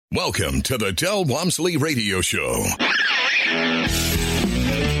Welcome to the Del Walmsley Radio Show.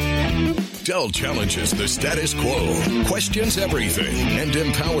 Del challenges the status quo, questions everything, and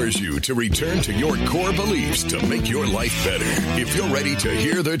empowers you to return to your core beliefs to make your life better. If you're ready to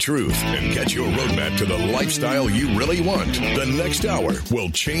hear the truth and get your roadmap to the lifestyle you really want, the next hour will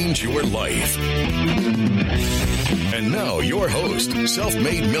change your life. And now, your host,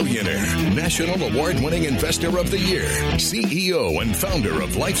 self-made millionaire, national award-winning investor of the year, CEO and founder of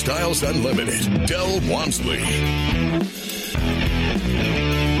Lifestyles Unlimited, Del Walmsley.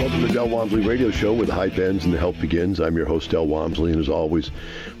 Welcome to the Del Walmsley Radio Show, where the hype ends and the help begins. I'm your host, Del Walmsley, and as always,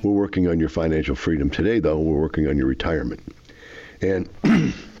 we're working on your financial freedom. Today, though, we're working on your retirement. And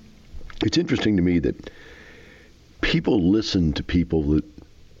it's interesting to me that people listen to people that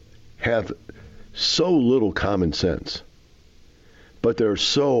have so little common sense, but they're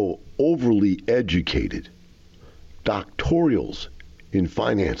so overly educated, doctorals in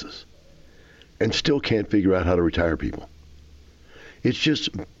finances, and still can't figure out how to retire people. It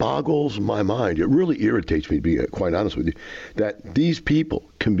just boggles my mind. It really irritates me, to be quite honest with you, that these people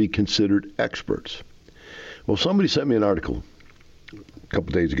can be considered experts. Well, somebody sent me an article a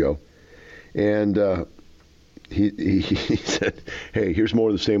couple days ago, and he said, hey, here's more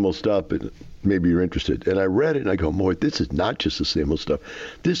of the same old stuff, but maybe you're interested. And I read it, and I go, boy, this is not just the same old stuff.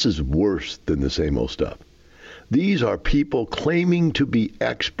 This is worse than the same old stuff. These are people claiming to be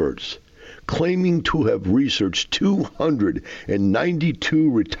experts, claiming to have researched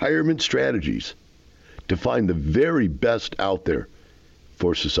 292 retirement strategies to find the very best out there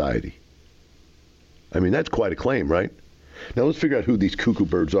for society. I mean, that's quite a claim, right? Now, let's figure out who these cuckoo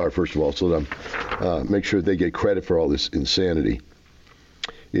birds are, first of all, so that I'm make sure they get credit for all this insanity.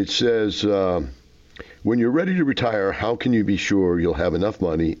 It says, when you're ready to retire, how can you be sure you'll have enough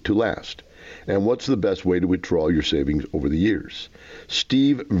money to last? And what's the best way to withdraw your savings over the years?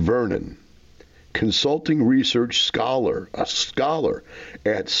 Steve Vernon, consulting research scholar, a scholar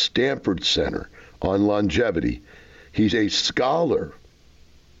at Stanford Center on longevity. He's a scholar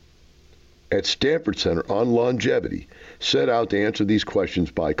at Stanford Center on longevity, set out to answer these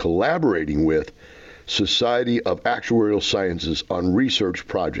questions by collaborating with Society of Actuarial Sciences on research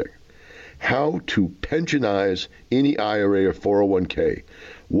project. How to pensionize any IRA or 401k.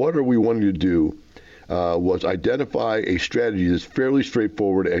 What are we wanting to do was identify a strategy that's fairly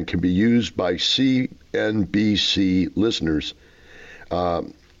straightforward and can be used by CNBC listeners.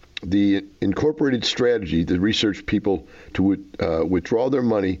 The incorporated strategy that research people to withdraw their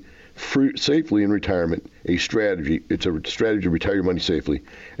money safely in retirement, a strategy. It's a strategy to retire your money safely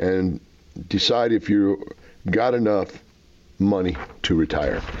and decide if you got enough money to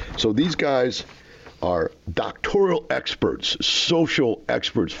retire. So these guys are doctoral experts, social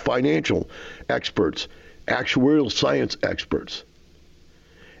experts, financial experts, actuarial science experts.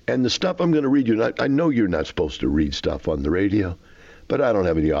 And the stuff I'm going to read you, I know you're not supposed to read stuff on the radio, but I don't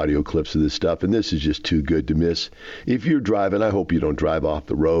have any audio clips of this stuff, and this is just too good to miss. If you're driving, I hope you don't drive off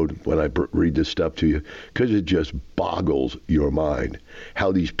the road when I read this stuff to you, because it just boggles your mind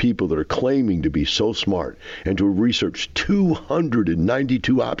how these people that are claiming to be so smart and to have researched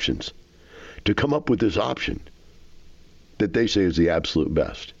 292 options to come up with this option that they say is the absolute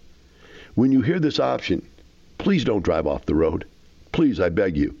best. When you hear this option, please don't drive off the road. Please, I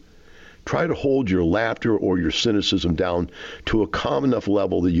beg you. Try to hold your laughter or your cynicism down to a calm enough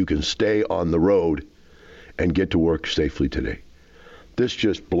level that you can stay on the road and get to work safely today. This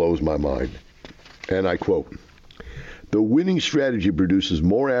just blows my mind. And I quote, the winning strategy produces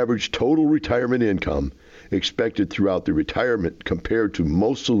more average total retirement income expected throughout the retirement compared to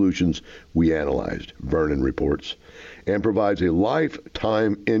most solutions we analyzed, Vernon reports, and provides a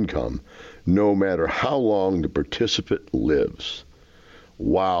lifetime income no matter how long the participant lives.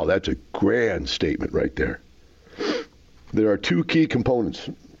 Wow, that's a grand statement right there. There are two key components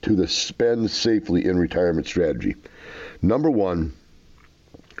to the spend safely in retirement strategy. Number one,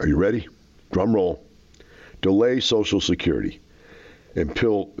 are you ready? Drum roll. Delay Social Security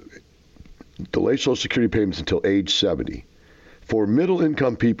payments until age 70. For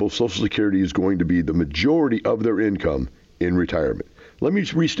middle-income people, Social Security is going to be the majority of their income in retirement. Let me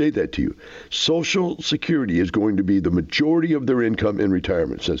restate that to you. Social Security is going to be the majority of their income in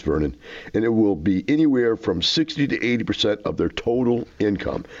retirement, says Vernon, and it will be anywhere from 60 to 80% of their total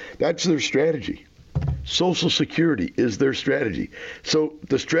income. That's their strategy. Social Security is their strategy. So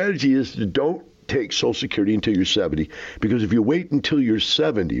the strategy is to don't take Social Security until you're 70, because if you wait until you're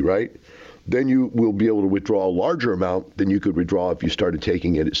 70, right, then you will be able to withdraw a larger amount than you could withdraw if you started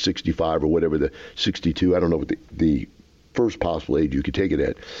taking it at 65 or whatever, the 62. I don't know what the first possible age you could take it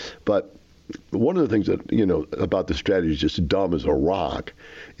at. But one of the things that, about this strategy is just dumb as a rock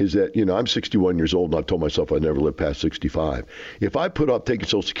is that, I'm 61 years old and I've told myself I never live past 65. If I put off taking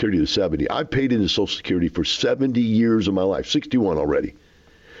Social Security to 70, I've paid into Social Security for 70 years of my life, 61 already.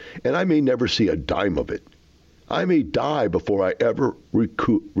 And I may never see a dime of it. I may die before I ever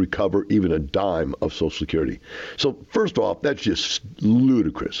recover even a dime of Social Security. So first off, that's just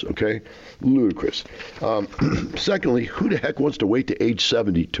ludicrous, okay? Ludicrous. Secondly, who the heck wants to wait to age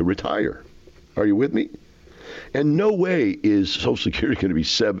 70 to retire? Are you with me? And no way is Social Security going to be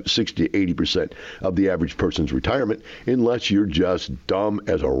 60 to 80% of the average person's retirement unless you're just dumb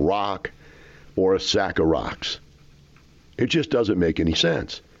as a rock or a sack of rocks. It just doesn't make any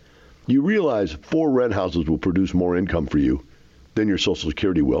sense. You realize 4 rent houses will produce more income for you than your Social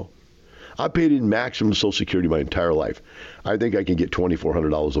Security will. I paid in maximum Social Security my entire life. I think I can get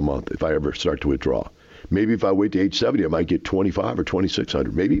 $2,400 a month if I ever start to withdraw. Maybe if I wait to age 70, I might get $2,500 or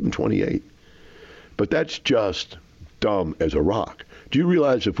 $2,600, maybe even $2,800. But that's just dumb as a rock. Do you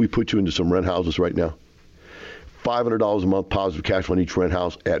realize if we put you into some rent houses right now, $500 a month positive cash flow on each rent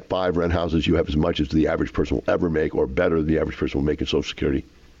house, at 5 rent houses, you have as much as the average person will ever make, or better than the average person will make in Social Security.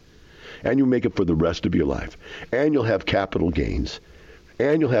 And you'll make it for the rest of your life. And you'll have capital gains.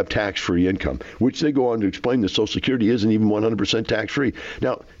 And you'll have tax-free income, which they go on to explain that Social Security isn't even 100% tax-free.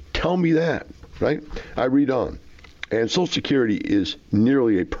 Now, tell me that, right? I read on. And Social Security is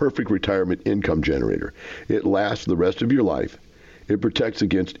nearly a perfect retirement income generator. It lasts the rest of your life. It protects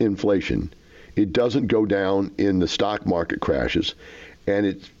against inflation. It doesn't go down in the stock market crashes. And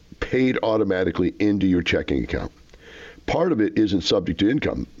it's paid automatically into your checking account. Part of it isn't subject to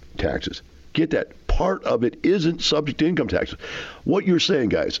income taxes. Get that. Part of it isn't subject to income taxes. What you're saying,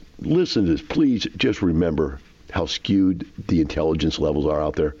 guys, listen to this. Please just remember how skewed the intelligence levels are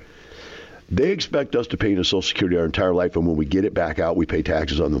out there. They expect us to pay into Social Security our entire life, and when we get it back out, we pay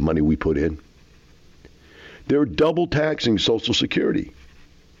taxes on the money we put in. They're double taxing Social Security.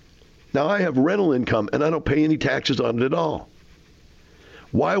 Now, I have rental income, and I don't pay any taxes on it at all.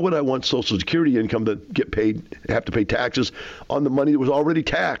 Why would I want Social Security income to have to pay taxes on the money that was already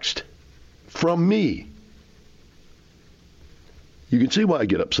taxed from me? You can see why I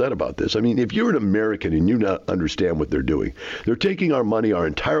get upset about this. I mean, if you're an American and you not understand what they're doing, they're taking our money our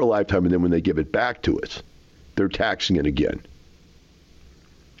entire lifetime, and then when they give it back to us, they're taxing it again.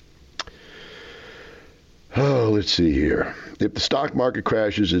 Oh, let's see here. If the stock market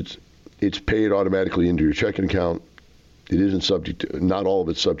crashes, it's paid automatically into your checking account. It isn't subject to, not all of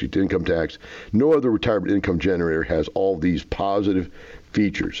it's subject to income tax. No other retirement income generator has all these positive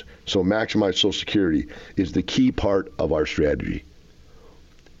features. So maximize Social Security is the key part of our strategy.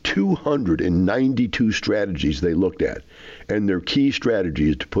 292 strategies they looked at, and their key strategy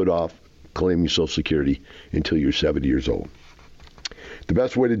is to put off claiming Social Security until you're 70 years old. The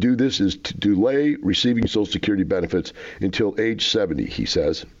best way to do this is to delay receiving Social Security benefits until age 70, he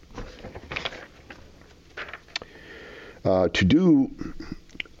says. Goes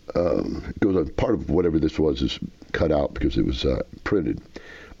on, part of whatever this was is cut out because it was printed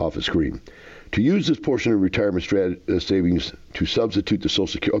off the screen. To use this portion of retirement savings to substitute the Social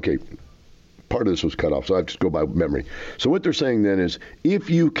Security. Okay, part of this was cut off, so I have to go by memory. So what they're saying then is, if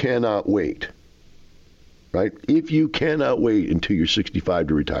you cannot wait, right? If you cannot wait until you're 65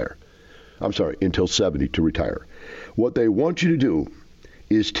 to retire, until 70 to retire, what they want you to do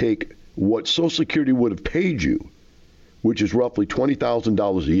is take what Social Security would have paid you, which is roughly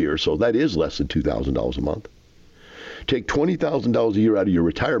 $20,000 a year, so that is less than $2,000 a month. Take $20,000 a year out of your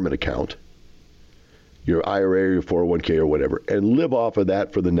retirement account, your IRA or your 401k or whatever, and live off of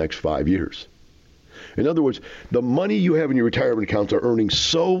that for the next 5 years. In other words, the money you have in your retirement accounts are earning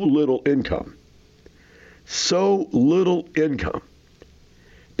so little income,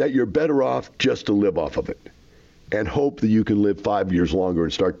 that you're better off just to live off of it and hope that you can live 5 years longer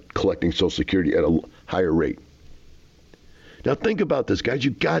and start collecting Social Security at a higher rate. Now think about this, guys.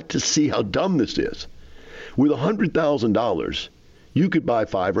 You've got to see how dumb this is. With $100,000, you could buy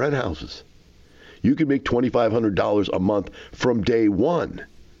 5 rent houses. You could make $2,500 a month from day one.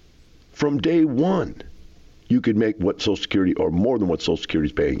 From day one, you could make what Social Security, or more than what Social Security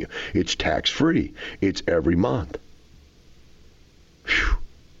is paying you. It's tax-free. It's every month. Whew.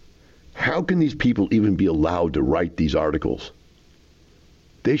 How can these people even be allowed to write these articles?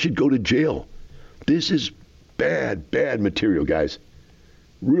 They should go to jail. This is bad material, guys.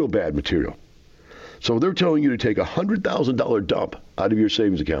 Real bad material. So they're telling you to take a $100,000 dump out of your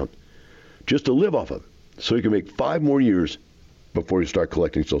savings account just to live off of it, so you can make 5 more years before you start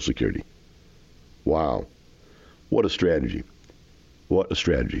collecting Social Security. Wow. What a strategy. What a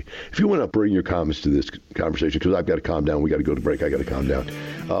strategy. If you want to bring your comments to this conversation, because I've got to calm down. We got to go to break. I got to calm down.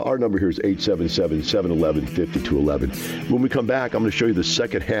 Our number here is 877-711-5211. When we come back, I'm going to show you the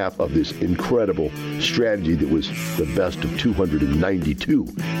second half of this incredible strategy that was the best of 292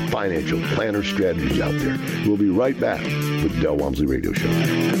 financial planner strategies out there. We'll be right back with the Del Walmsley Radio Show.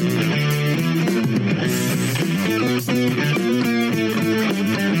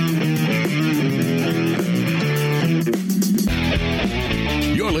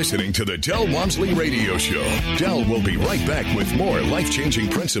 You're listening to the Del Walmsley Radio Show. Del will be right back with more life-changing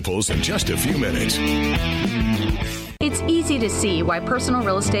principles in just a few minutes. It's easy to see why Personal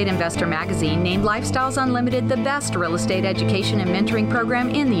Real Estate Investor Magazine named Lifestyles Unlimited the best real estate education and mentoring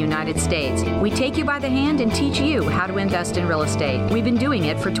program in the United States. We take you by the hand and teach you how to invest in real estate. We've been doing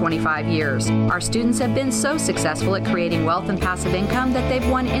it for 25 years. Our students have been so successful at creating wealth and passive income that they've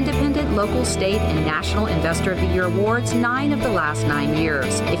won independent, local, state, and national Investor of the Year awards 9 of the last 9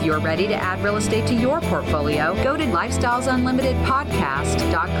 years. If you're ready to add real estate to your portfolio, go to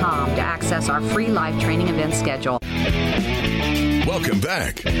lifestylesunlimitedpodcast.com to access our free live training event schedule. Welcome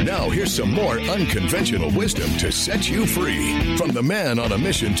back. Now here's some more unconventional wisdom to set you free from the man on a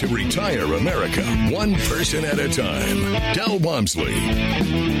mission to retire America, one person at a time, Del Walmsley.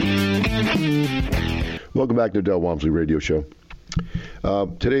 Welcome back to the Del Walmsley Radio Show.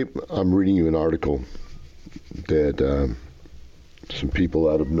 Today I'm reading you an article that some people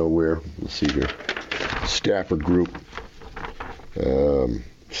out of nowhere, let's see here, Stafford Group,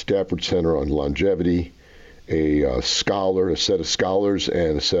 Stafford Center on Longevity, a set of scholars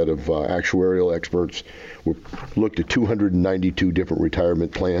and a set of actuarial experts looked at 292 different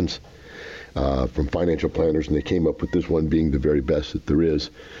retirement plans from financial planners, and they came up with this one being the very best that there is.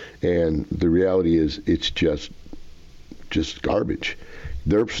 And the reality is it's just garbage.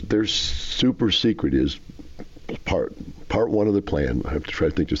 Their super secret is part one of the plan. I have to try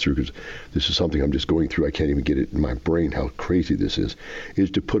to think this through because this is something I'm just going through. I can't even get it in my brain how crazy this is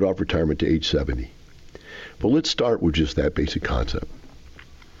to put off retirement to age 70. Well, let's start with just that basic concept.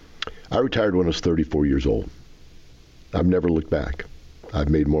 I retired when I was 34 years old. I've never looked back. I've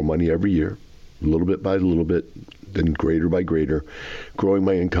made more money every year, a little bit by little bit, then greater by greater, growing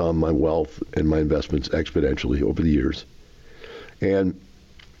my income, my wealth, and my investments exponentially over the years. And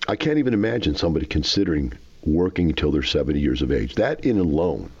I can't even imagine somebody considering working until they're 70 years of age. That in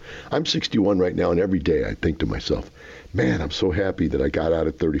alone. I'm 61 right now, and every day I think to myself, man, I'm so happy that I got out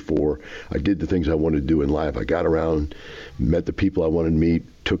at 34. I did the things I wanted to do in life. I got around, met the people I wanted to meet,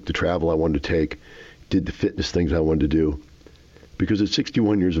 took the travel I wanted to take, did the fitness things I wanted to do. Because at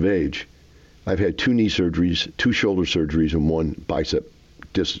 61 years of age, I've had 2 knee surgeries, 2 shoulder surgeries, and 1 bicep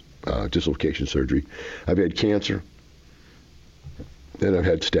dislocation surgery. I've had cancer, and I've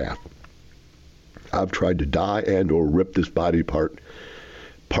had staph. I've tried to die and or rip this body apart,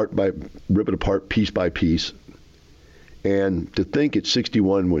 rip it apart piece by piece. And to think at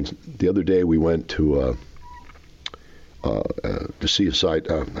 61, when the other day we went to see a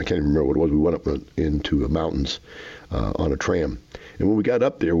site, I can't even remember what it was. We went up into the mountains on a tram. And when we got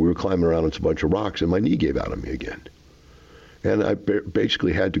up there, we were climbing around on a bunch of rocks, and my knee gave out on me again. And I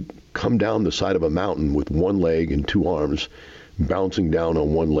basically had to come down the side of a mountain with 1 leg and 2 arms, bouncing down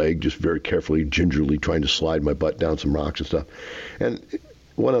on 1 leg, just very carefully, gingerly trying to slide my butt down some rocks and stuff. And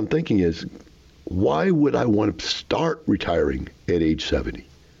what I'm thinking is, why would I want to start retiring at age 70?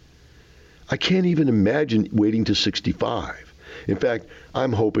 I can't even imagine waiting to 65. In fact,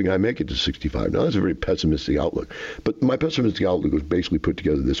 I'm hoping I make it to 65. Now, that's a very pessimistic outlook. But my pessimistic outlook was basically put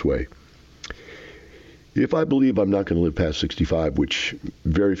together this way. If I believe I'm not going to live past 65, which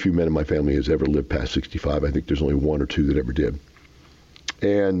very few men in my family has ever lived past 65, I think there's only 1 or 2 that ever did,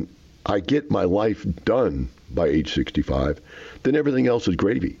 and I get my life done by age 65, then everything else is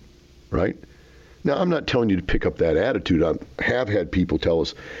gravy, right? Now, I'm not telling you to pick up that attitude. I have had people tell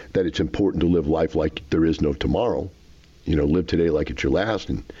us that it's important to live life like there is no tomorrow. You know, live today like it's your last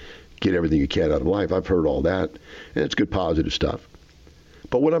and get everything you can out of life. I've heard all that, and it's good positive stuff.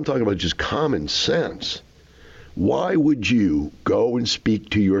 But what I'm talking about is just common sense. Why would you go and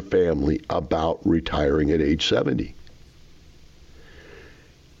speak to your family about retiring at age 70?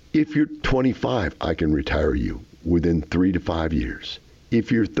 If you're 25, I can retire you within 3 to 5 years.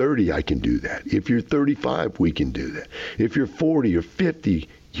 If you're 30, I can do that. If you're 35, we can do that. If you're 40 or 50,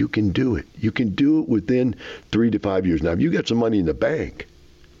 you can do it. You can do it within 3 to 5 years. Now, if you got some money in the bank,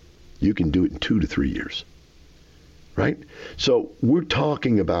 you can do it in 2 to 3 years, right? So we're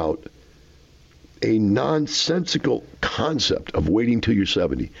talking about a nonsensical concept of waiting till you're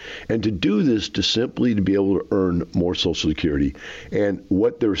 70. And to do this to simply to be able to earn more Social Security. And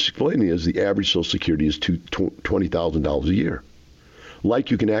what they're explaining is the average Social Security is $20,000 a year.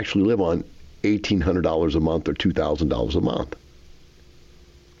 like you can actually live on $1,800 a month or $2,000 a month.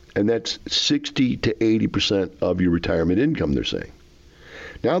 And that's 60 to 80% of your retirement income, they're saying.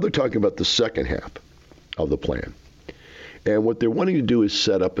 Now they're talking about the second half of the plan. And what they're wanting to do is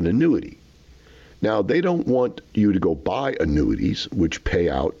set up an annuity. Now, they don't want you to go buy annuities, which pay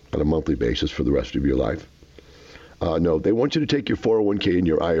out on a monthly basis for the rest of your life. No, they want you to take your 401k and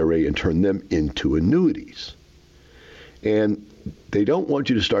your IRA and turn them into annuities. And they don't want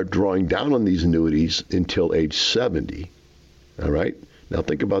you to start drawing down on these annuities until age 70. All right? Now,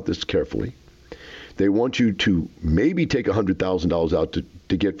 think about this carefully. They want you to maybe take $100,000 out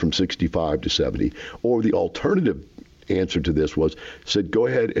to get from 65 to 70. Or the alternative answer to this said, go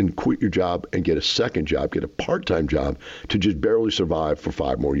ahead and quit your job and get a second job, get a part-time job to just barely survive for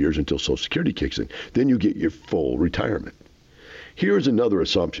 5 more years until Social Security kicks in. Then you get your full retirement. Here's another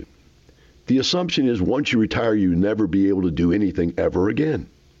assumption. The assumption is once you retire, you never be able to do anything ever again.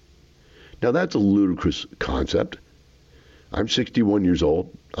 Now, that's a ludicrous concept. I'm 61 years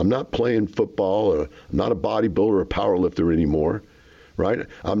old. I'm not playing football. I'm not a bodybuilder or a power lifter anymore. Right?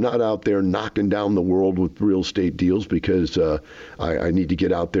 I'm not out there knocking down the world with real estate deals because I need to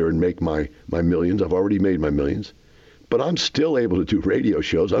get out there and make my millions. I've already made my millions. But I'm still able to do radio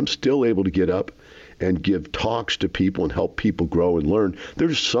shows. I'm still able to get up and give talks to people and help people grow and learn.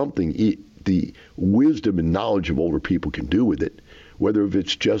 There's something the wisdom and knowledge of older people can do with it, whether if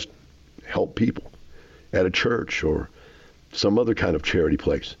it's just help people at a church or some other kind of charity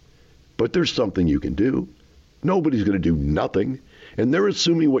place. But there's something you can do. Nobody's going to do nothing. And they're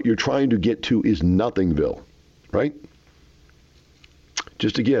assuming what you're trying to get to is nothingville, right?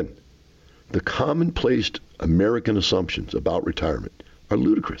 Just again, the commonplace American assumptions about retirement are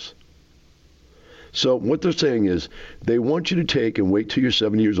ludicrous. So what they're saying is they want you to take and wait till you're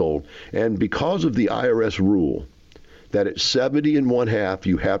 70 years old. And because of the IRS rule that at 70 and 1/2,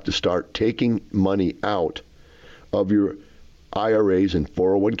 you have to start taking money out of your IRAs and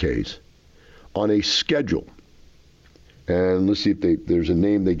 401ks on a schedule. And let's see if there's a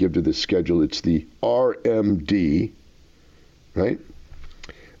name they give to this schedule. It's the RMD, right?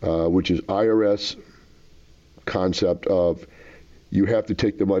 Which is IRS concept of you have to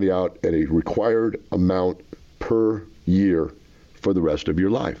take the money out at a required amount per year for the rest of your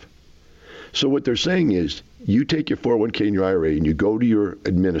life. So what they're saying is you take your 401k and your IRA and you go to your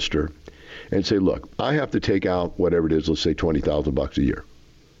administrator and say, look, I have to take out whatever it is, let's say $20,000 a year,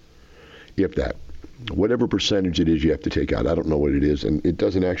 if that. Whatever percentage it is you have to take out. I don't know what it is, and it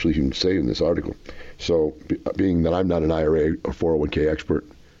doesn't actually even say in this article. So being that I'm not an IRA or 401k expert,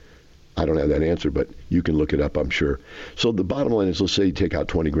 I don't have that answer, but you can look it up, I'm sure. So the bottom line is, let's say you take out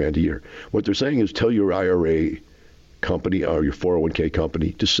 $20,000 a year. What they're saying is tell your IRA company or your 401k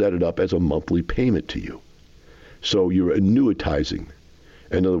company to set it up as a monthly payment to you. So you're annuitizing.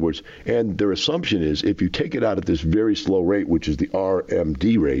 In other words, and their assumption is if you take it out at this very slow rate, which is the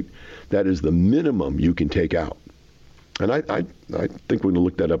RMD rate, that is the minimum you can take out. And I think we're going to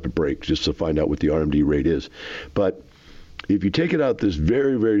look that up at break just to find out what the RMD rate is. But if you take it out at this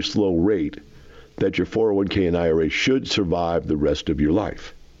very, very slow rate, that your 401k and IRA should survive the rest of your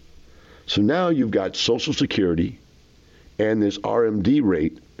life. So now you've got Social Security and this RMD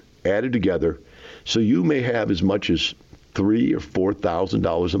rate added together, so you may have as much as $3,000 or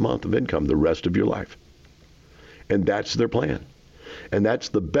 $4,000 a month of income the rest of your life. And that's their plan. And that's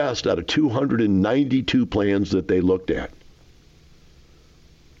the best out of 292 plans that they looked at.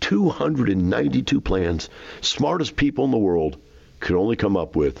 292 plans. Smartest people in the world could only come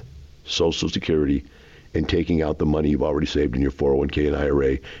up with Social Security and taking out the money you've already saved in your 401k and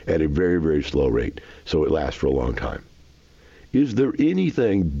IRA at a very, very slow rate so it lasts for a long time. Is there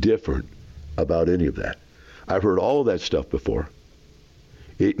anything different about any of that? I've heard all of that stuff before.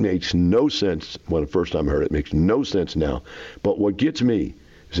 It makes no sense when the first time I heard it. It makes no sense now. But what gets me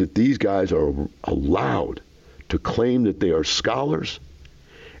is that these guys are allowed to claim that they are scholars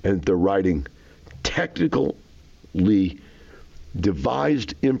and that they're writing technically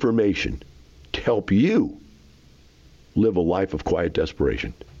devised information to help you live a life of quiet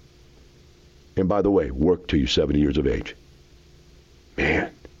desperation. And by the way, work till you're 70 years of age. Man,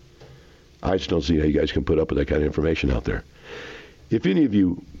 I just don't see how you guys can put up with that kind of information out there. If any of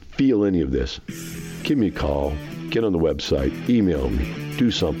you feel any of this, give me a call, get on the website, email me,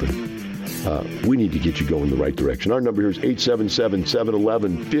 do something. We need to get you going the right direction. Our number here is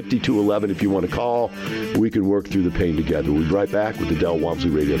 877-711-5211. If you want to call, we can work through the pain together. We'll be right back with the Del Walmsley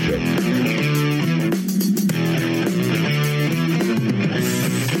Radio Show.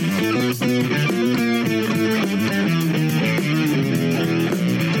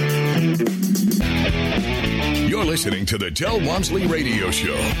 listening to the Del Walmsley Radio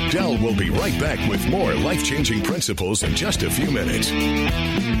Show. Del will be right back with more life-changing principles in just a few minutes.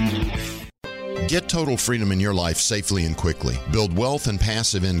 Get total freedom in your life safely and quickly. Build wealth and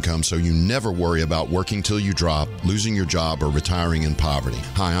passive income so you never worry about working till you drop, losing your job, or retiring in poverty.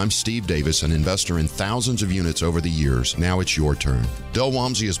 Hi, I'm Steve Davis, an investor in thousands of units over the years. Now it's your turn. Del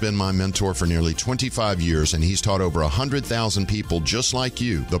Walmsley has been my mentor for nearly 25 years, and he's taught over 100,000 people just like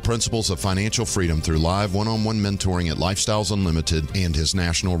you the principles of financial freedom through live one-on-one mentoring at Lifestyles Unlimited and his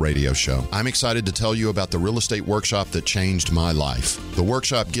national radio show. I'm excited to tell you about the real estate workshop that changed my life. The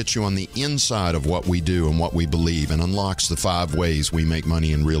workshop gets you on the inside of what we do and what we believe and unlocks the 5 ways we make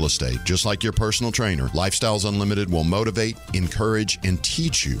money in real estate. Just like your personal trainer, Lifestyles Unlimited will motivate, encourage, and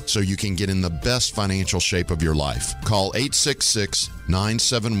teach you so you can get in the best financial shape of your life. Call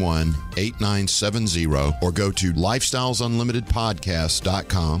 866-971-8970 or go to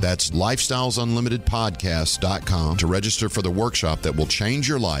lifestylesunlimitedpodcast.com. That's lifestylesunlimitedpodcast.com to register for the workshop that will change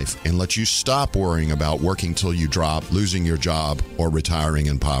your life and let you stop worrying about working till you drop, losing your job, or retiring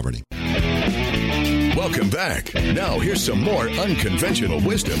in poverty. Welcome back. Now here's some more unconventional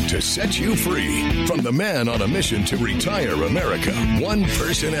wisdom to set you free from the man on a mission to retire America, one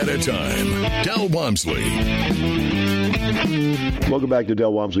person at a time, Del Walmsley. Welcome back to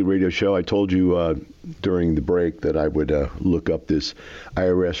Del Walmsley Radio Show. I told you during the break that I would look up this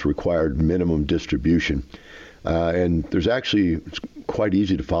IRS required minimum distribution. And there's actually, it's quite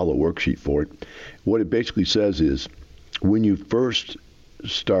easy to follow a worksheet for it. What it basically says is when you first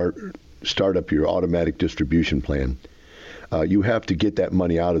start up your automatic distribution plan, you have to get that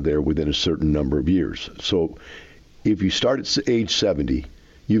money out of there within a certain number of years. So if you start at age 70,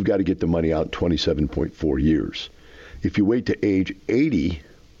 you've got to get the money out in 27.4 years. If you wait to age 80,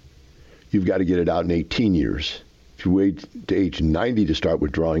 you've got to get it out in 18 years. If you wait to age 90 to start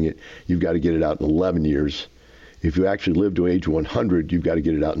withdrawing it, you've got to get it out in 11 years. If you actually live to age 100, you've got to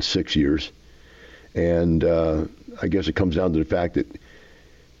get it out in 6 years. And I guess it comes down to the fact that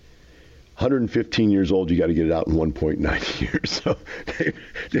 115 years old, you got to get it out in 1.9 years. So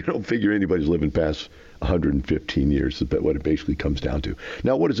they don't figure anybody's living past 115 years. That's what it basically comes down to.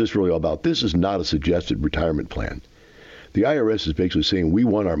 Now, what is this really all about? This is not a suggested retirement plan. The IRS is basically saying we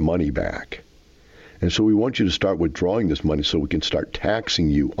want our money back. And so we want you to start withdrawing this money so we can start taxing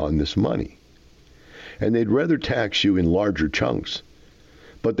you on this money. And they'd rather tax you in larger chunks.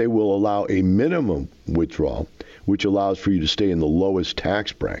 But they will allow a minimum withdrawal, which allows for you to stay in the lowest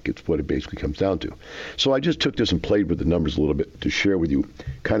tax brackets, what it basically comes down to. So I just took this and played with the numbers a little bit to share with you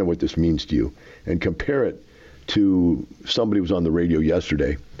kind of what this means to you and compare it to somebody who was on the radio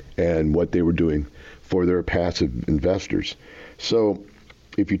yesterday and what they were doing for their passive investors. So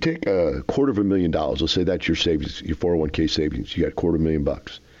if you take $250,000, let's say that's your savings, your 401k savings, you got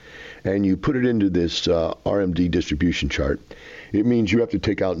 $250,000, and you put it into this RMD distribution chart, it means you have to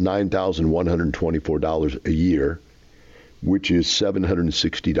take out $9,124 a year, which is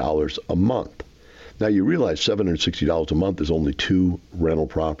 $760 a month. Now, you realize $760 a month is only 2 rental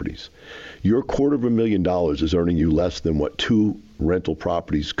properties. Your $250,000 is earning you less than what 2 rental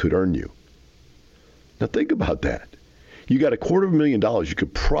properties could earn you. Now, think about that. You got $250,000. You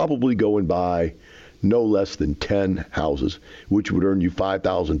could probably go and buy no less than 10 houses, which would earn you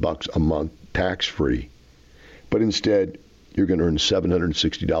 $5,000 a month tax-free. But instead, you're going to earn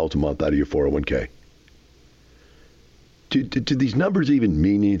 $760 a month out of your 401k. Do these numbers even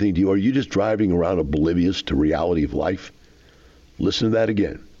mean anything to you? Or are you just driving around oblivious to reality of life? Listen to that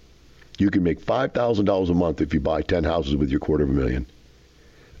again. You can make $5,000 a month if you buy 10 houses with your $250,000.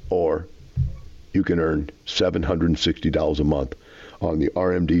 Or you can earn $760 a month on the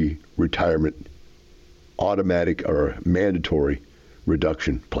RMD retirement automatic or mandatory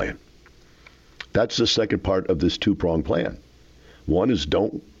reduction plan. That's the second part of this 2-pronged plan. One is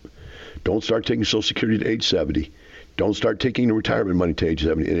don't start taking Social Security to age 70. Don't start taking the retirement money to age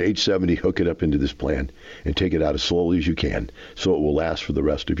 70. At age 70, hook it up into this plan and take it out as slowly as you can so it will last for the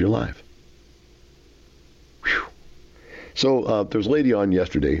rest of your life. Whew. So there was a lady on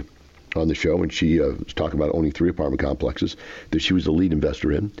yesterday on the show, and she was talking about owning 3 apartment complexes that she was the lead investor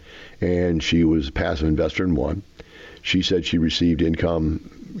in, and she was a passive investor in one. She said she received income,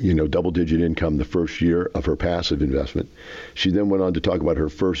 double-digit income the first year of her passive investment. She then went on to talk about her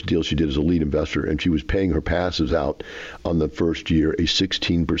first deal she did as a lead investor, and she was paying her passives out on the first year a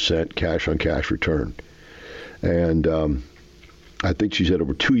 16% cash-on-cash return. And I think she said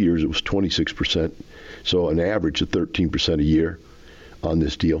over 2 years it was 26%, so an average of 13% a year on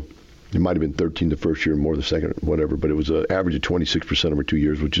this deal. It might have been 13 the first year, more the second, whatever, but it was an average of 26% over 2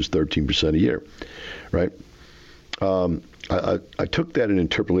 years, which is 13% a year, right? I took that and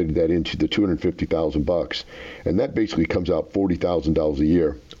interpolated that into the $250,000, and that basically comes out $40,000 a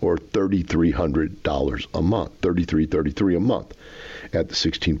year, or $3,300 a month, $33 a month, at the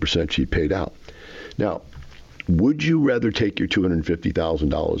 16% she paid out. Now, would you rather take your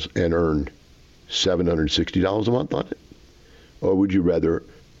 $250,000 and earn $760 a month on it, or would you rather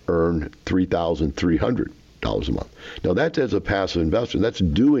earn $3,300 a month? Now, that's as a passive investor. That's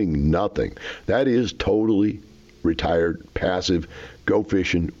doing nothing. That is totally retired, passive, go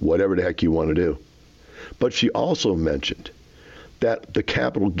fishing, whatever the heck you want to do. But she also mentioned that the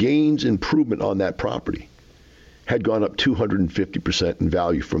capital gains improvement on that property had gone up 250% in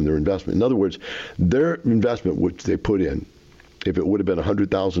value from their investment. In other words, their investment, which they put in, if it would have been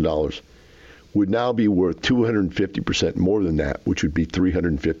 $100,000, would now be worth 250% more than that, which would be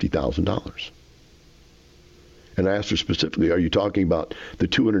 $350,000. And I asked her specifically, are you talking about the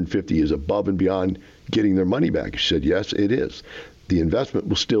 250 is above and beyond getting their money back? She said, yes, it is. The investment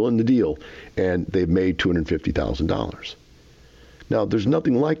was still in the deal, and they've made $250,000. Now, there's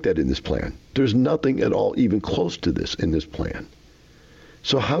nothing like that in this plan. There's nothing at all even close to this in this plan.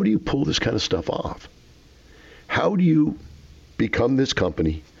 So how do you pull this kind of stuff off? How do you become this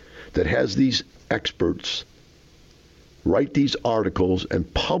company that has these experts write these articles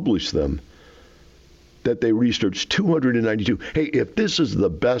and publish them that they researched 292? Hey, if this is the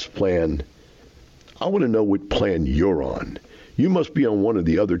best plan, I want to know what plan you're on. You must be on one of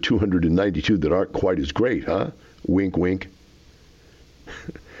the other 292 that aren't quite as great, huh? Wink, wink.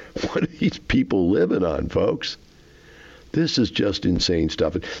 What are these people living on, folks? This is just insane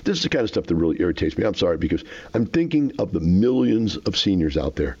stuff. This is the kind of stuff that really irritates me. I'm sorry, because I'm thinking of the millions of seniors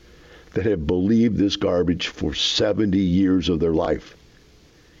out there that have believed this garbage for 70 years of their life.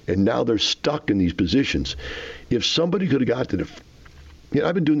 And now they're stuck in these positions. If somebody could have got to the...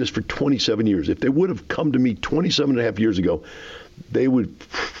 I've been doing this for 27 years. If they would have come to me 27 and a half years ago, they would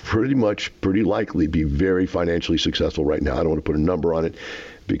pretty likely be very financially successful right now. I don't want to put a number on it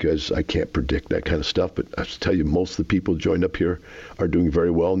because I can't predict that kind of stuff. But I tell you, most of the people joined up here are doing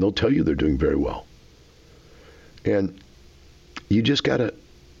very well, and they'll tell you they're doing very well. And you just got to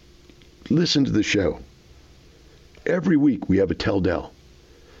listen to the show. Every week we have a Tell Del.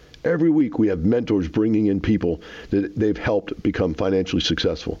 Every week we have mentors bringing in people that they've helped become financially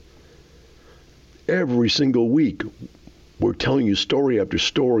successful. Every single week we're telling you story after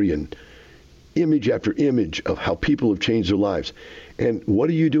story and image after image of how people have changed their lives. And what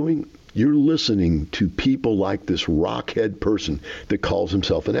are you doing? You're listening to people like this rockhead person that calls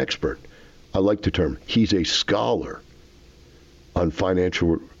himself an expert. I like the term. He's a scholar on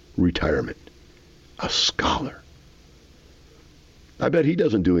financial retirement. A scholar. I bet he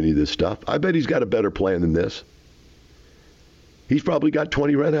doesn't do any of this stuff. I bet he's got a better plan than this. He's probably got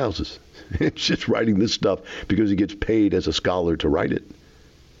 20 rent houses. It's just writing this stuff because he gets paid as a scholar to write it.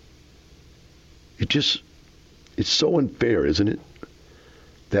 It's so unfair, isn't it?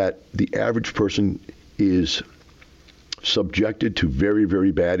 That the average person is subjected to very,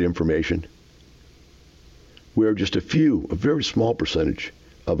 very bad information, where just a very small percentage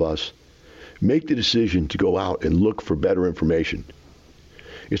of us make the decision to go out and look for better information.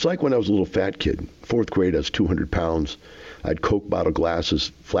 It's like when I was a little fat kid. 4th grade, I was 200 pounds. I had Coke bottle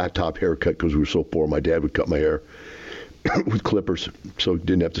glasses, flat top haircut because we were so poor. My dad would cut my hair with clippers, so he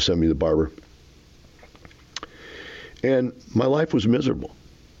didn't have to send me to the barber. And my life was miserable.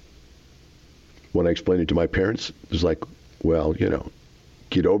 When I explained it to my parents, it was like, well,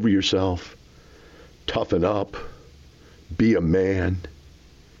 get over yourself, toughen up, be a man.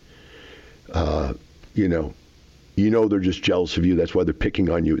 They're just jealous of you. That's why they're picking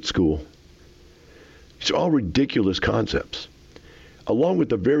on you at school. It's all ridiculous concepts. Along with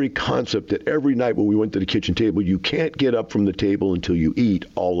the very concept that every night when we went to the kitchen table, you can't get up from the table until you eat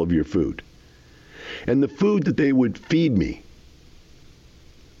all of your food. And the food that they would feed me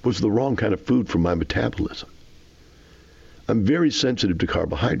was the wrong kind of food for my metabolism. I'm very sensitive to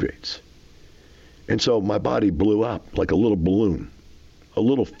carbohydrates. And so my body blew up like a little balloon, a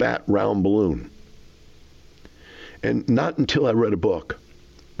little fat, round balloon. And not until I read a book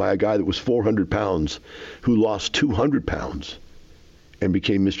by a guy that was 400 pounds who lost 200 pounds and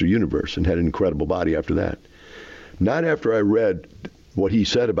became Mr. Universe and had an incredible body after that. Not after I read what he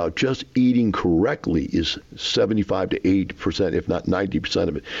said about just eating correctly is 75 to 80%, if not 90%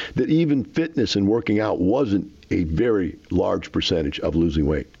 of it. That even fitness and working out wasn't a very large percentage of losing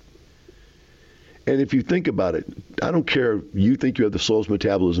weight. And if you think about it, I don't care, you think you have the slowest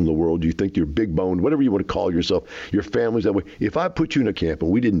metabolism in the world, you think you're big boned, whatever you want to call yourself, your family's that way. If I put you in a camp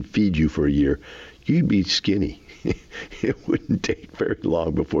and we didn't feed you for a year, you'd be skinny. It wouldn't take very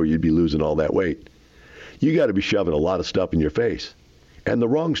long before you'd be losing all that weight. you got to be shoving a lot of stuff in your face, and the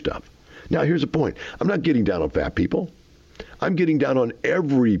wrong stuff. Now, here's the point. I'm not getting down on fat people. I'm getting down on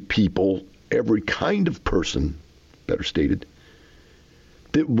every kind of person, better stated,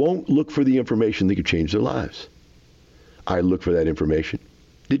 that won't look for the information that could change their lives. I look for that information.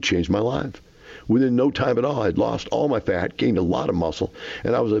 It changed my life. Within no time at all, I'd lost all my fat, gained a lot of muscle,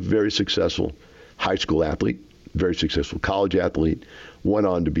 and I was a very successful high school athlete, very successful college athlete, went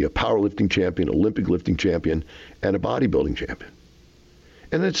on to be a powerlifting champion, Olympic lifting champion, and a bodybuilding champion.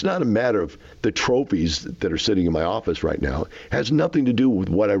 And it's not a matter of the trophies that are sitting in my office right now. It has nothing to do with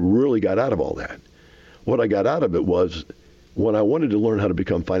what I really got out of all that. What I got out of it was when I wanted to learn how to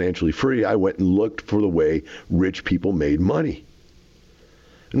become financially free, I went and looked for the way rich people made money.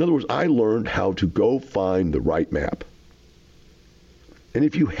 In other words, I learned how to go find the right map. And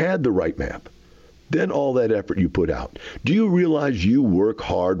if you had the right map, then all that effort you put out. Do you realize you work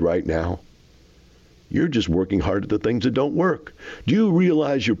hard right now? You're just working hard at the things that don't work. Do you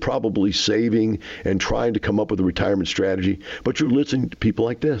realize you're probably saving and trying to come up with a retirement strategy, but you're listening to people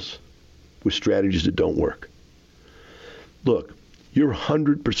like this with strategies that don't work? Look, you're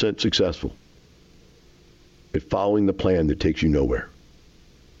 100% successful at following the plan that takes you nowhere.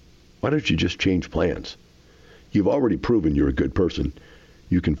 Why don't you just change plans? You've already proven you're a good person.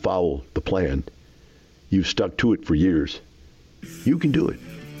 You can follow the plan. You've stuck to it for years. You can do it.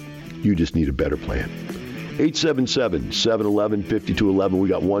 You just need a better plan. 877-711-5211. We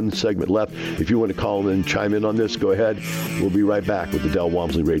got one segment left. If you want to call in and chime in on this, go ahead. We'll be right back with the Del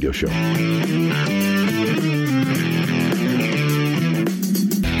Walmsley Radio Show.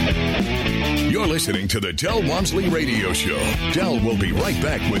 You're listening to the Del Walmsley Radio Show. Del will be right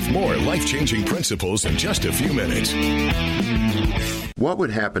back with more life-changing principles in just a few minutes. What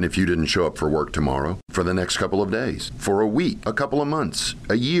would happen if you didn't show up for work tomorrow, for the next couple of days, for a week, a couple of months,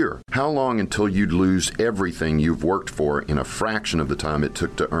 a year? How long until you'd lose everything you've worked for in a fraction of the time it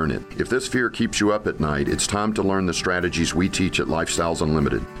took to earn it? If this fear keeps you up at night, it's time to learn the strategies we teach at Lifestyles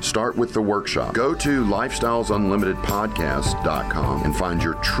Unlimited. Start with the workshop. Go to lifestylesunlimitedpodcast.com and find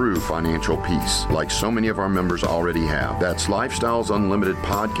your true financial peace, like so many of our members already have. That's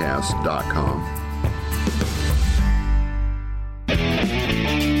lifestylesunlimitedpodcast.com.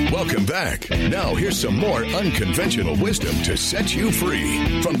 Welcome back. Now here's some more unconventional wisdom to set you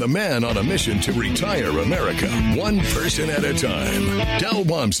free from the man on a mission to retire America, one person at a time, Del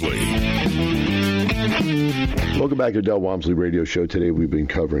Walmsley. Welcome back to the Del Walmsley Radio Show. Today we've been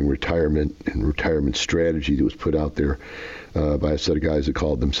covering retirement and retirement strategy that was put out there by a set of guys that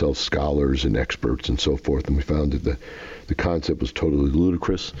called themselves scholars and experts and so forth, and we found that the concept was totally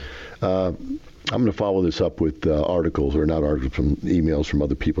ludicrous. I'm going to follow this up with articles, or not articles, from emails from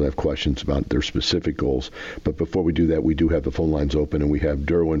other people that have questions about their specific goals. But before we do that, we do have the phone lines open, and we have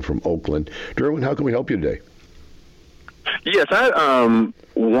Derwin from Oakland. Derwin, how can we help you today? Yes, I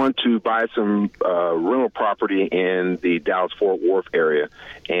want to buy some rental property in the Dallas-Fort Worth area,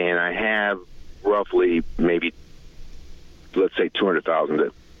 and I have roughly maybe, let's say, $200,000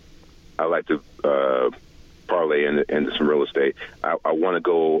 that I'd like to parlay into some real estate. I want to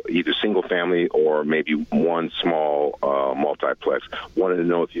go either single family or maybe one small multiplex. Wanted to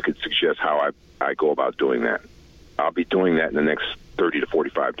know if you could suggest how I go about doing that. I'll be doing that in the next 30 to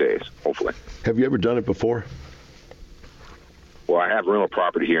 45 days, hopefully. Have you ever done it before? Well, I have rental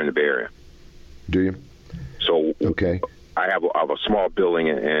property here in the Bay Area. Do you? So okay. I have a small building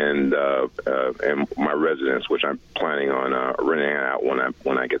and my residence, which I'm planning on renting out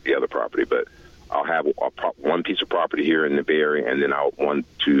when I get the other property. But I'll have one piece of property here in the Bay Area, and then I'll want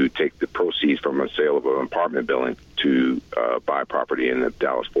to take the proceeds from a sale of an apartment building to buy property in the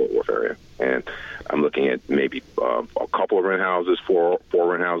Dallas-Fort Worth area. And I'm looking at maybe a couple of rent houses, four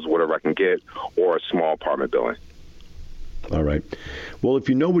rent houses, whatever I can get, or a small apartment building. All right. Well, if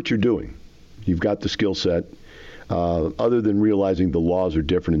you know what you're doing, you've got the skill set. Other than realizing the laws are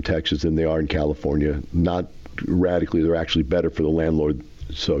different in Texas than they are in California, not radically, they're actually better for the landlord.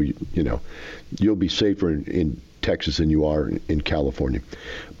 So, you know, you'll be safer in Texas than you are in California.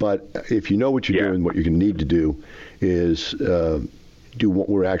 But if you know what you're doing, what you're going to need to do is do what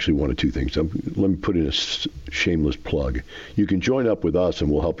we're actually one of two things. Let me put in a shameless plug. You can join up with us, and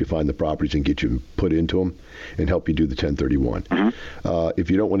we'll help you find the properties and get you put into them and help you do the 1031. Mm-hmm.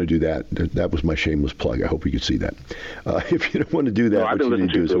 If you don't want to do that, that was my shameless plug. I hope you can see that. If you don't want to do that, I've been listening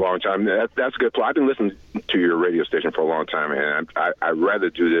to you for a long time. That's a good plug. I've been listening to your radio station for a long time, and I'd rather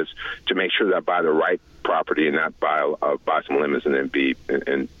do this to make sure that I buy the right property and not buy some limits and then be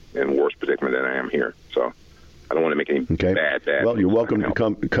in worse predicament than I am here. So I don't want to make any bad. Well, you're welcome to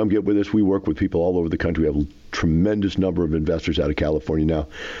come get with us. We work with people all over the country. We have a tremendous number of investors out of California now.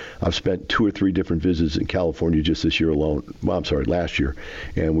 I've spent 2 or 3 different visits in California just this year alone. Well, I'm sorry, last year,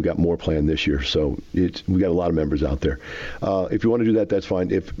 and we got more planned this year. So we got a lot of members out there. If you want to do that, that's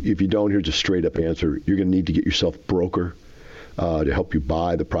fine. If you don't, here's a straight up answer. You're going to need to get yourself a broker to help you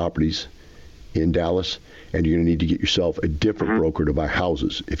buy the properties in Dallas, and you're going to need to get yourself a different broker to buy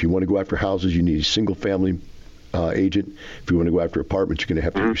houses. If you want to go after houses, you need a single family agent. If you want to go after apartments, you're going to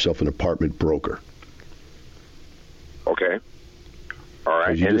have to get yourself an apartment broker. Okay. All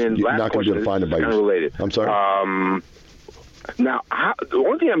right. And then last not going to be able to find them by kind of related. I'm sorry? Now, the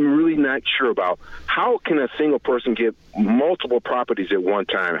one thing I'm really not sure about, how can a single person get multiple properties at one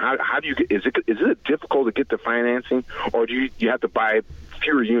time? How do you is it difficult to get the financing, or do you have to buy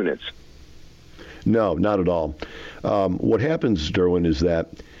fewer units? No, not at all. What happens, Derwin, is that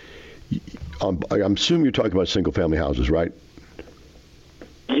I'm assuming you're talking about single-family houses, right?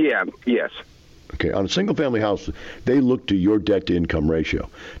 Yeah, yes. Okay, on a single-family house, they look to your debt-to-income ratio.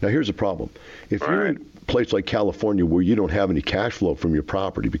 Now, here's the problem. If you're in a place like California where you don't have any cash flow from your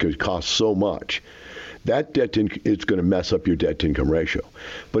property because it costs so much, that it's going to mess up your debt-to-income ratio.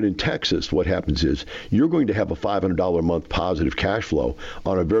 But in Texas, what happens is you're going to have a $500 a month positive cash flow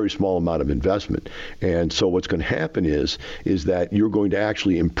on a very small amount of investment. And so what's going to happen is that you're going to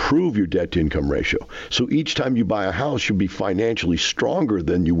actually improve your debt-to-income ratio. So each time you buy a house, you'll be financially stronger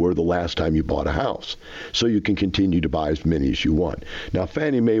than you were the last time you bought a house. So you can continue to buy as many as you want. Now,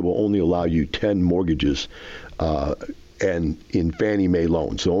 Fannie Mae will only allow you 10 mortgages and in Fannie Mae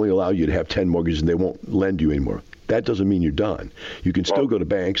loans. They'll only allow you to have 10 mortgages, and they won't lend you anymore. That doesn't mean you're done. You can still go to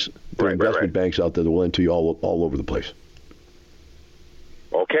banks. There are investment banks out there that will lend to you all over the place.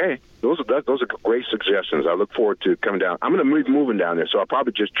 Okay. Those are great suggestions. I look forward to coming down. I'm going to be moving down there, so I'll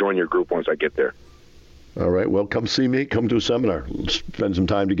probably just join your group once I get there. All right. Well, come see me. Come to a seminar. Let's spend some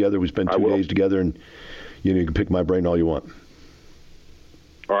time together. We spend 2 days together, and you can pick my brain all you want.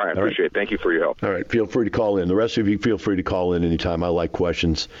 All right, I appreciate it. Thank you for your help. All right, feel free to call in. The rest of you, feel free to call in anytime. I like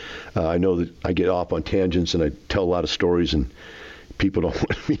questions. I know that I get off on tangents, and I tell a lot of stories, and people don't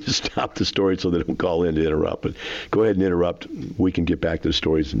want me to stop the story, so they don't call in to interrupt. But go ahead and interrupt. We can get back to the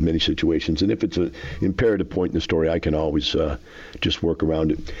stories in many situations. And if it's an imperative point in the story, I can always just work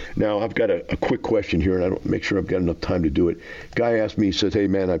around it. Now, I've got a quick question here, and I don't make sure I've got enough time to do it. Guy asked me, he says, hey,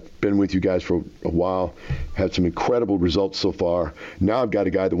 man, I've been with you guys for a while, had some incredible results so far. Now I've got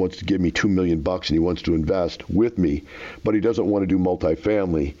a guy that wants to give me $2 million, and he wants to invest with me, but he doesn't want to do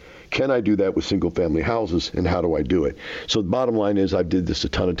multifamily. Can I do that with single-family houses, and how do I do it? So the bottom line is I did this a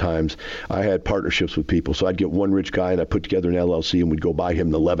ton of times. I had partnerships with people. So I'd get one rich guy, and I put together an LLC, and we'd go buy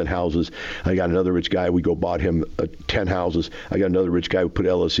him 11 houses. I got another rich guy. We go bought him 10 houses. I got another rich guy. We put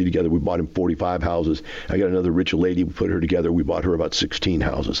LLC together. We bought him 45 houses. I got another rich lady. We put her together. We bought her about 16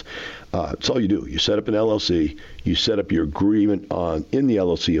 houses. That's all you do. You set up an LLC. You set up your agreement in the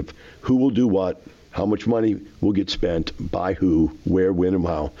LLC of who will do what, how much money will get spent, by who, where, when, and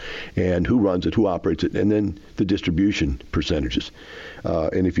how, and who runs it, who operates it, and then the distribution percentages.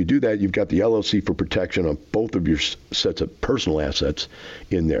 And if you do that, you've got the LLC for protection on both of your sets of personal assets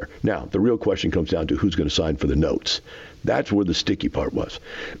in there. Now, the real question comes down to who's going to sign for the notes. That's where the sticky part was.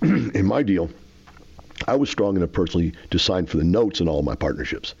 In my deal, I was strong enough personally to sign for the notes in all my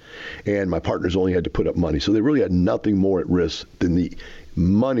partnerships. And my partners only had to put up money. So they really had nothing more at risk than the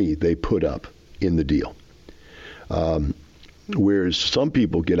money they put up in the deal. Whereas some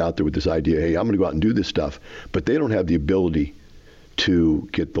people get out there with this idea, hey, I'm going to go out and do this stuff, but they don't have the ability to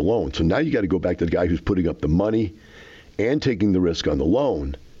get the loan. So now you got to go back to the guy who's putting up the money and taking the risk on the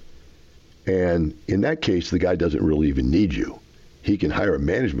loan. And in that case, the guy doesn't really even need you. He can hire a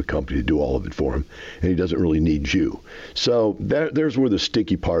management company to do all of it for him, and he doesn't really need you. So there's where the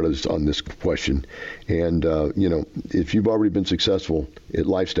sticky part is on this question. And, if you've already been successful at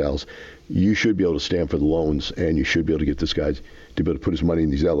Lifestyles, you should be able to stand for the loans, and you should be able to get this guy to be able to put his money in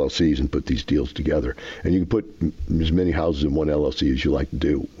these LLCs and put these deals together. And you can put as many houses in one LLC as you like to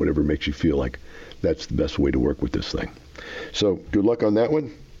do, whatever makes you feel like that's the best way to work with this thing. So good luck on that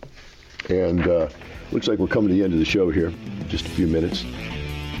one. And looks like we're coming to the end of the show here. Just a few minutes.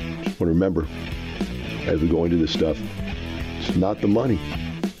 Just want to remember, as we go into this stuff, it's not the money.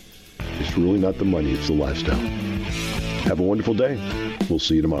 It's really not the money. It's the lifestyle. Have a wonderful day. We'll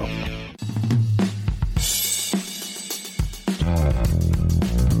see you tomorrow.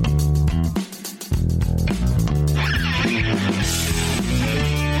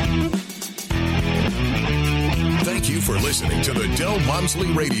 Thank you you for listening to the Del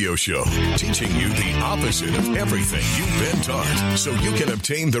Walmsley Radio Show, teaching you the opposite of everything you've been taught so you can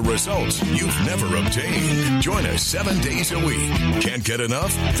obtain the results you've never obtained. Join us 7 days a week. Can't get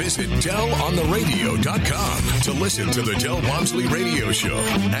enough? Visit DelOnTheRadio.com to listen to the Del Walmsley Radio Show,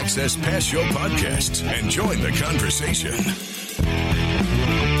 access past show podcasts, and join the conversation.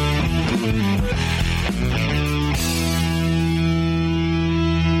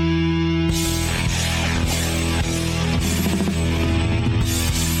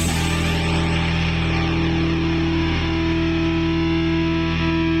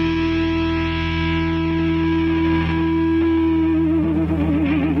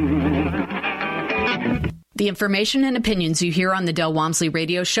 The information and opinions you hear on the Del Walmsley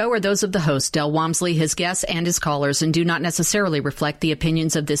Radio Show are those of the host, Del Walmsley, his guests, and his callers, and do not necessarily reflect the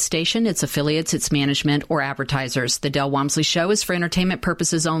opinions of this station, its affiliates, its management, or advertisers. The Del Walmsley Show is for entertainment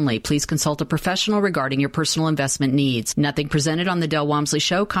purposes only. Please consult a professional regarding your personal investment needs. Nothing presented on the Del Walmsley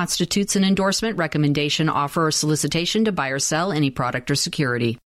Show constitutes an endorsement, recommendation, offer, or solicitation to buy or sell any product or security.